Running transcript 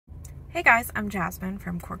Hey guys, I'm Jasmine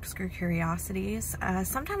from Corkscrew Curiosities.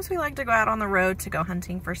 Sometimes we like to go out on the road to go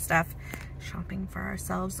hunting for stuff, shopping for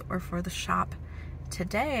ourselves or for the shop.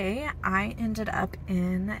 Today, I ended up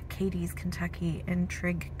in Cadiz, Kentucky in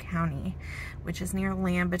Trigg County, which is near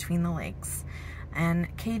Land Between the Lakes.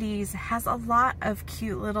 And Cadiz has a lot of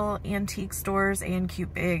cute little antique stores and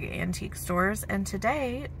cute big antique stores. And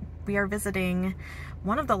today, we are visiting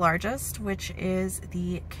one of the largest, which is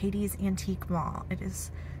the Cadiz Antique Mall. It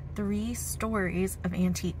is 3 stories of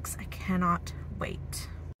antiques. I cannot wait.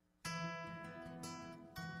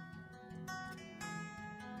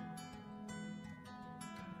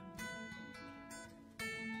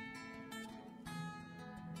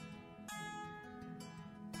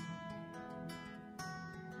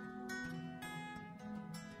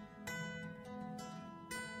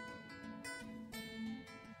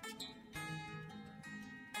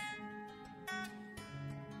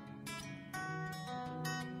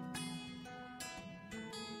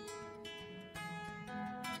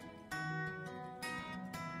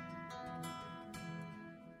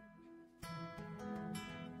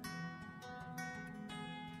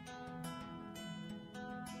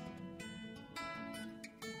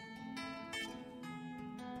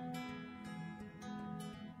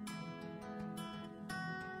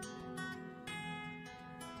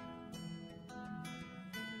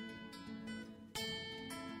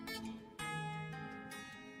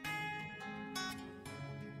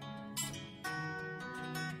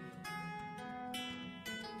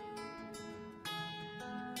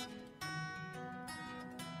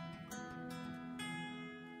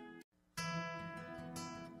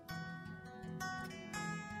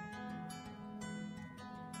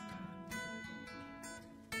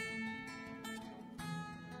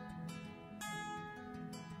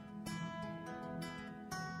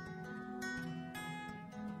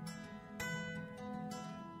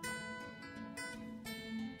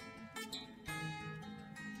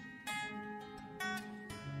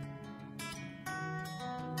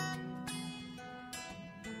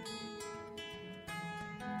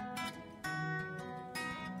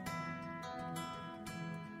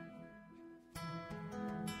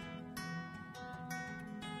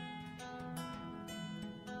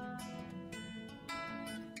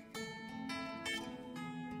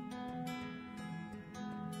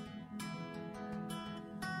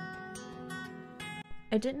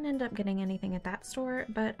 I didn't end up getting anything at that store,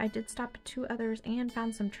 but I did stop at 2 others and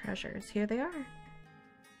found some treasures. Here they are.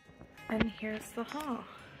 And here's the haul.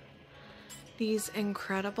 These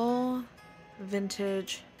incredible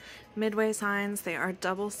vintage Midway signs. They are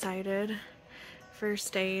double-sided.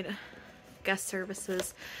 First aid, guest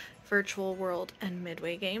services, virtual world, and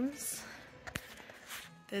Midway games.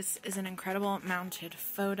 This is an incredible mounted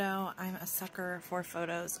photo. I'm a sucker for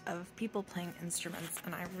photos of people playing instruments,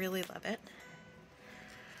 and I really love it.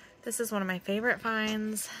 This is one of my favorite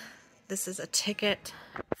finds. This is a ticket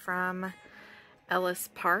from Ellis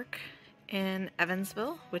Park in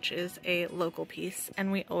Evansville, which is a local piece,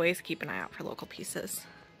 and we always keep an eye out for local pieces.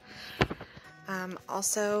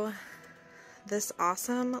 Also, this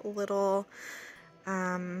awesome little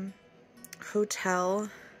hotel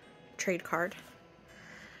trade card.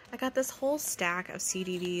 I got this whole stack of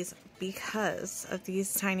CDs because of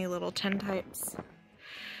these tiny little tintypes.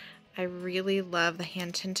 I really love the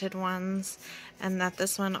hand-tinted ones, and that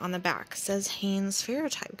this one on the back says Haynes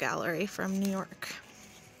Ferrotype Gallery from New York.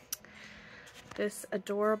 This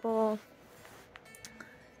adorable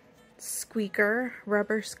squeaker,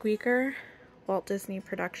 rubber squeaker, Walt Disney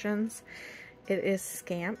Productions. It is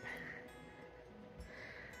Scamp.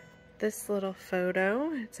 This little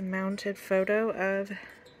photo, it's a mounted photo of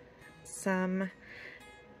some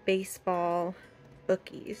baseball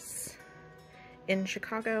bookies in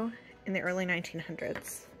Chicago in the early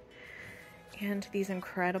 1900s. And these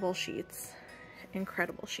incredible sheets.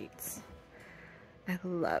 Incredible sheets. I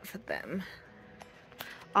love them.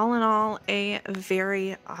 All in all, a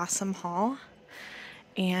very awesome haul.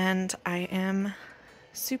 And I am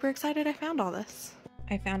super excited I found all this.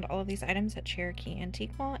 I found all of these items at Cherokee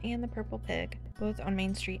Antique Mall and the Purple Pig, both on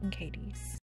Main Street in Cadiz.